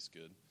that tastes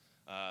good.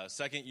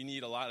 Second, you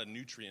need a lot of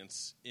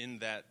nutrients in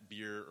that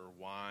beer or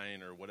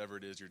wine or whatever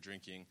it is you're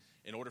drinking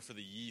in order for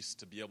the yeast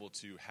to be able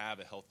to have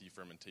a healthy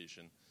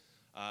fermentation.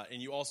 And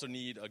you also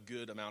need a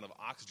good amount of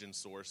oxygen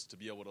source to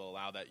be able to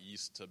allow that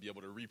yeast to be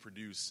able to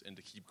reproduce and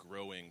to keep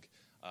growing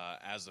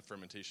as the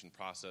fermentation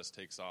process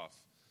takes off.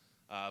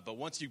 But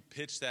once you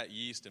pitch that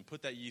yeast and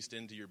put that yeast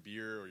into your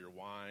beer or your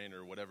wine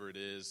or whatever it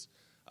is,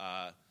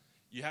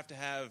 you have to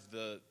have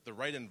the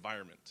right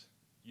environment.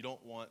 You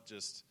don't want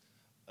just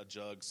a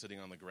jug sitting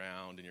on the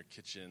ground in your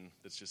kitchen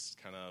that's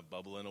just kind of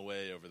bubbling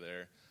away over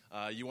there.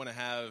 You want to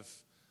have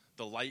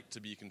the light to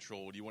be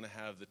controlled. You want to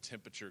have the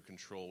temperature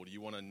controlled. You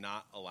want to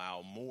not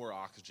allow more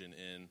oxygen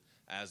in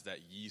as that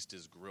yeast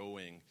is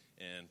growing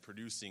and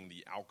producing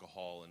the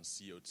alcohol and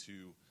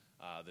CO2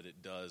 that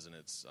it does in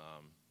its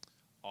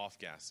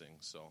off-gassing.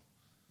 So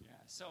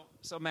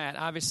Matt,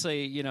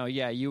 obviously,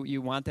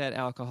 you want that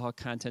alcohol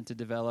content to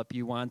develop.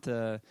 You want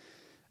the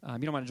You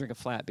don't want to drink a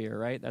flat beer,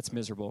 right? That's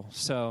miserable.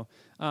 So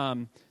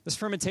this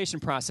fermentation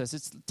process,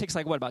 it takes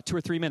like, about 2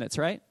 or 3 minutes,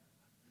 right?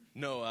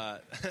 No,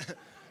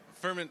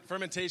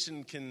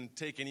 fermentation can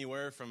take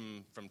anywhere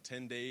from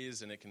 10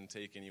 days, and it can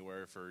take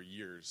anywhere for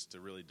years to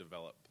really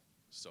develop.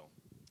 So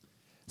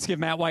let's give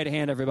Matt White a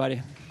hand,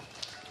 everybody.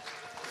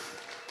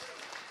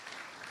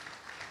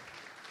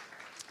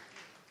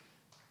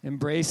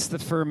 Embrace the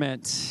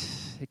ferment.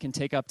 It can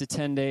take up to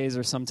 10 days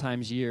or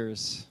sometimes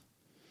years.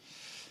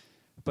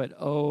 But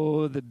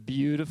oh, the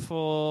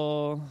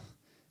beautiful,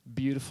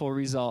 beautiful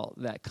result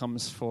that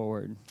comes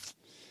forward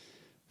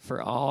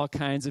for all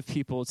kinds of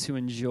people to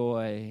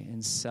enjoy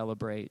and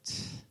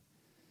celebrate.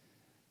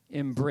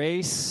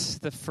 Embrace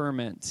the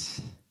ferment.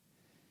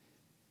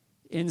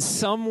 In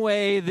some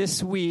way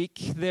this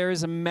week, there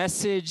is a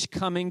message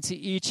coming to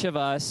each of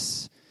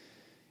us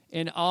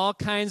in all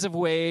kinds of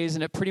ways,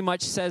 and it pretty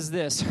much says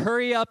this: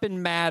 hurry up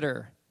and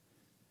matter.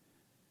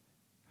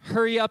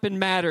 Hurry up and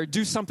matter.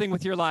 Do something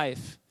with your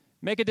life.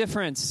 Make a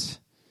difference.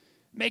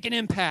 Make an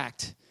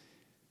impact.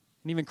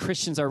 And even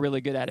Christians are really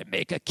good at it.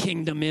 Make a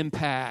kingdom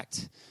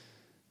impact.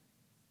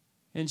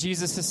 And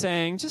Jesus is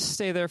saying, just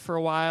stay there for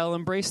a while,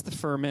 embrace the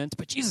ferment.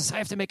 But Jesus, I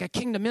have to make a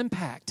kingdom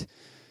impact.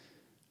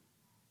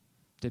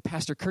 Did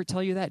Pastor Kurt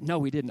tell you that? No,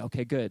 we didn't.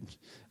 Okay, good.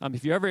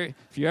 If you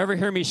ever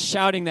hear me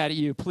shouting that at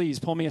you, please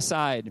pull me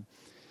aside.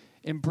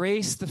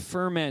 Embrace the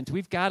ferment.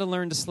 We've got to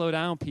learn to slow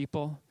down,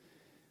 people.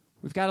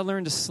 We've got to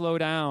learn to slow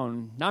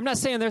down. Now, I'm not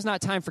saying there's not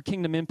time for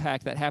kingdom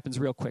impact that happens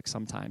real quick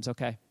sometimes,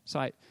 okay?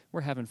 So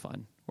we're having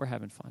fun. We're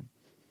having fun.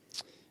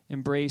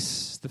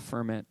 Embrace the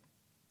ferment.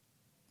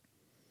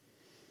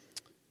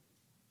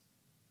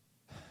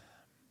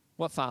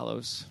 What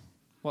follows?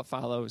 What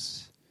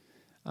follows?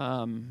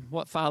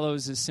 What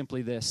follows is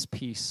simply this: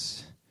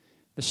 peace,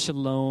 the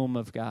shalom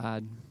of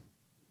God,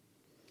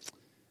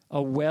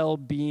 a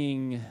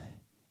well-being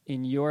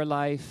in your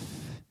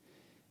life,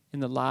 in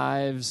the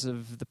lives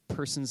of the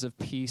persons of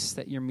peace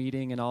that you're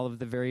meeting in all of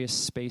the various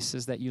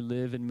spaces that you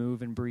live and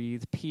move and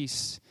breathe.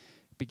 Peace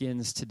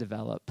begins to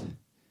develop.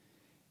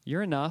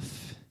 You're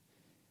enough.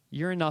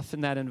 You're enough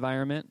in that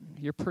environment.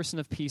 Your person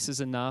of peace is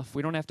enough.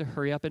 We don't have to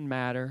hurry up and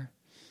matter.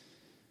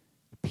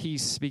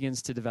 Peace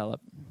begins to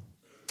develop.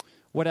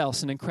 What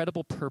else? An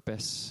incredible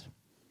purpose.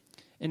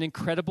 An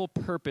incredible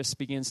purpose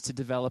begins to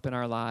develop in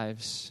our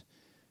lives.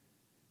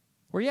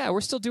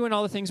 We're still doing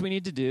all the things we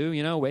need to do,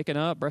 waking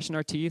up, brushing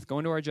our teeth,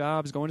 going to our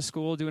jobs, going to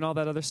school, doing all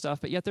that other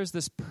stuff. But yet there's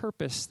this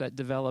purpose that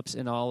develops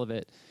in all of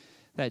it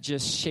that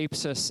just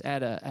shapes us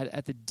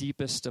at the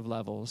deepest of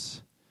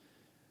levels.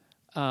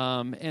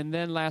 And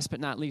then last but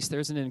not least,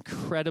 there's an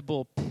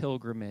incredible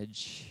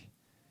pilgrimage.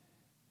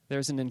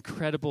 There's an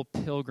incredible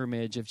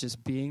pilgrimage of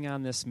just being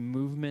on this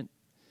movement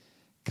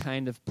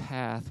kind of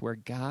path where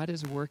God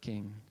is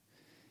working.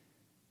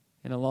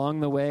 And along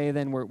the way,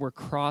 then we're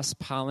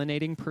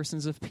cross-pollinating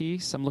persons of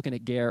peace. I'm looking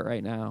at Garrett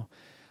right now.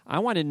 I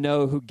want to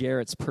know who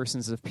Garrett's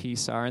persons of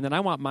peace are, and then I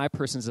want my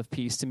persons of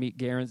peace to meet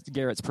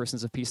Garrett's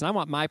persons of peace, and I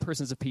want my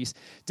persons of peace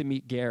to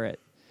meet Garrett.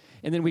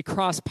 And then we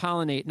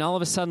cross-pollinate, and all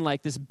of a sudden,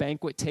 like this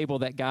banquet table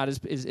that God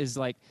is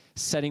like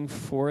setting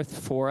forth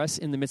for us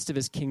in the midst of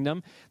his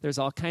kingdom, there's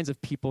all kinds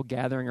of people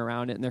gathering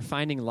around it, and they're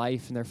finding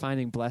life, and they're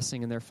finding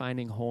blessing, and they're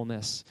finding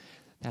wholeness.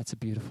 That's a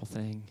beautiful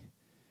thing.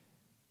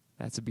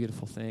 That's a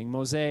beautiful thing.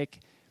 Mosaic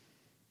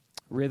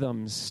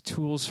rhythms,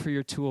 tools for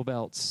your tool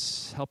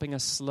belts, helping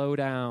us slow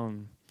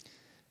down,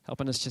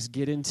 helping us just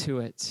get into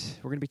it.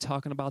 We're going to be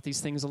talking about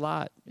these things a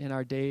lot in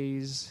our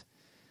days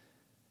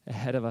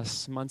ahead of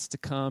us, months to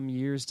come,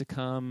 years to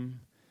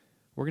come.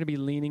 We're going to be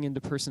leaning into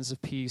persons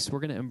of peace. We're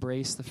going to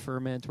embrace the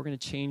ferment. We're going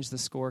to change the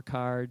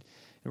scorecard.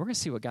 And we're going to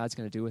see what God's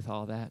going to do with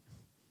all that.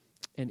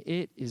 And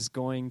it is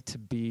going to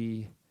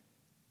be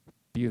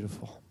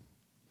beautiful.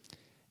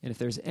 And if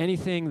there's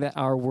anything that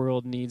our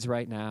world needs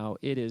right now,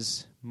 it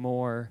is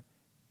more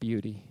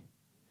beauty.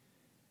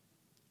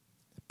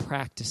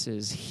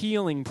 Practices,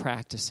 healing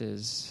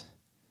practices.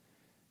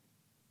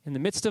 In the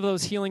midst of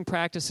those healing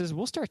practices,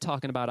 we'll start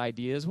talking about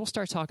ideas. We'll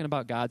start talking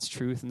about God's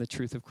truth and the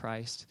truth of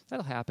Christ.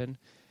 That'll happen.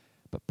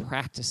 But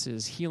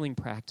practices, healing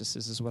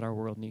practices is what our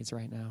world needs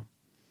right now.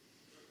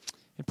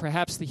 And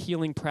perhaps the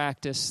healing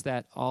practice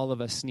that all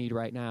of us need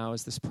right now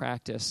is this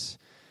practice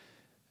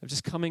of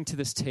just coming to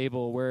this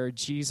table where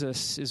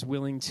Jesus is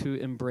willing to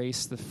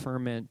embrace the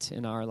ferment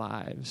in our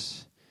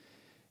lives.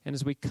 And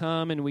as we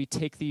come and we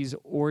take these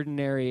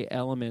ordinary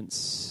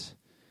elements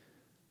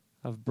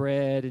of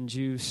bread and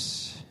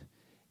juice,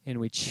 and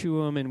we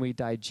chew them and we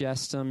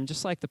digest them,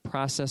 just like the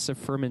process of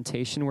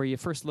fermentation where you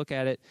first look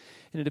at it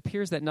and it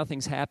appears that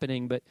nothing's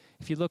happening, but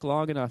if you look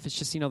long enough, it's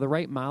just, the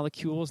right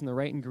molecules and the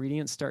right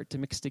ingredients start to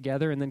mix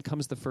together, and then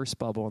comes the first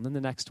bubble, and then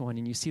the next one,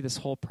 and you see this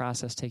whole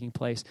process taking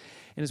place.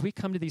 And as we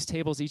come to these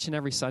tables each and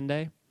every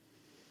Sunday,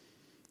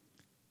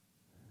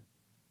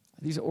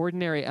 these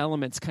ordinary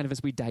elements, kind of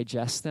as we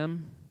digest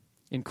them,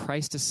 and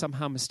Christ is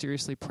somehow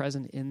mysteriously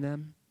present in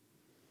them,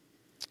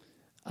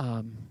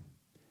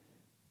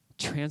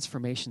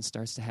 transformation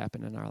starts to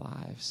happen in our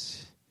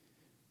lives.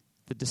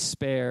 The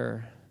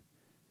despair,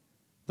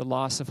 the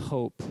loss of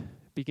hope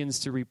begins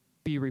to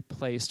be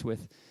replaced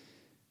with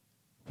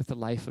the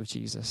life of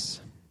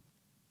Jesus.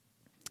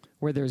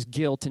 Where there's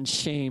guilt and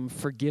shame,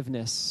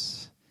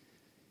 forgiveness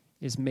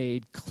is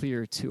made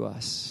clear to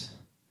us.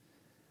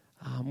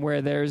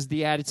 Where there's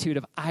the attitude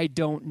of, I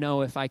don't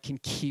know if I can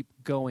keep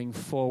going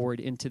forward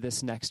into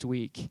this next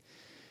week.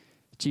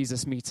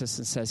 Jesus meets us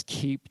and says,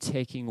 keep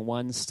taking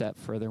one step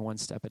further, one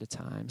step at a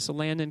time. So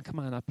Landon, come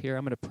on up here.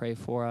 I'm going to pray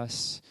for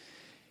us.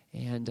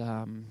 And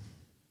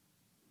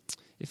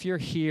if you're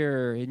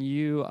here and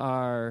you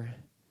are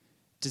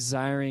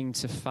desiring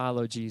to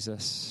follow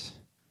Jesus,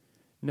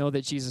 know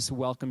that Jesus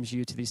welcomes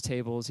you to these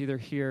tables, either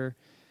here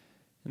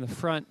in the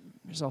front,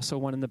 there's also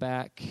one in the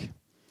back.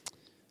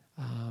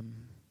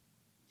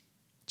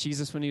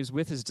 Jesus, when he was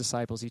with his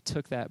disciples, he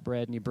took that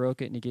bread and he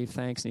broke it and he gave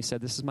thanks and he said,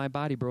 this is my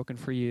body broken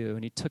for you.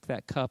 And he took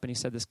that cup and he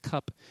said, this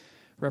cup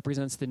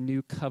represents the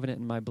new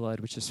covenant in my blood,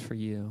 which is for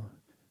you,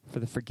 for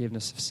the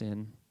forgiveness of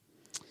sin.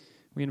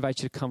 We invite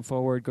you to come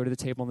forward, go to the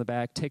table in the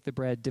back, take the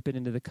bread, dip it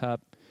into the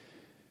cup,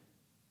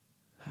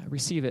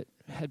 receive it,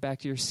 head back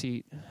to your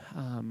seat.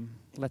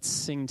 Let's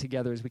sing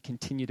together as we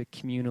continue to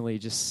communally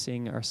just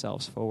sing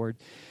ourselves forward.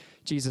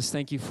 Jesus,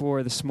 thank you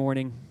for this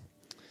morning.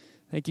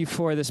 Thank you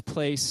for this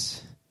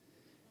place,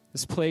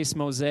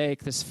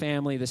 Mosaic, this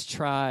family, this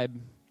tribe,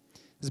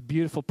 this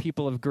beautiful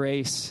people of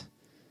grace.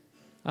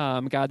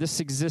 God,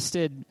 this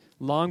existed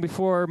long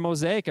before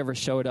Mosaic ever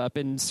showed up,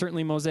 and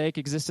certainly Mosaic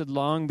existed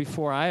long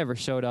before I ever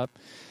showed up.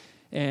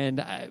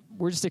 And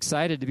we're just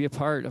excited to be a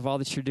part of all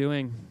that you're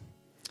doing.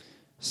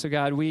 So,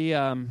 God, we're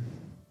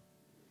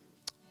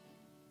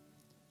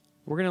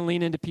going to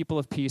lean into people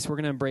of peace. We're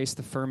going to embrace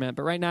the ferment.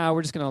 But right now,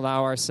 we're just going to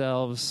allow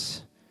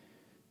ourselves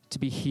to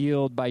be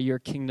healed by your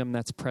kingdom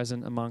that's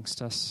present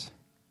amongst us.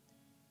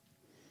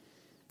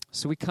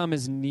 So we come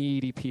as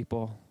needy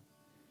people.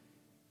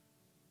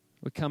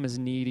 We come as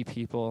needy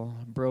people,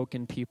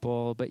 broken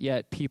people, but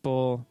yet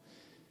people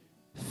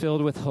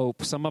filled with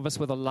hope. Some of us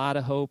with a lot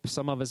of hope,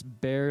 some of us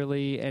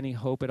barely any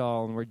hope at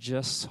all, and we're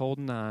just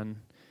holding on.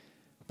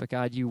 But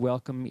God, you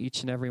welcome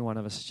each and every one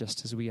of us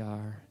just as we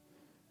are,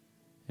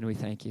 and we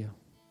thank you.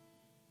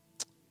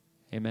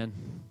 Amen.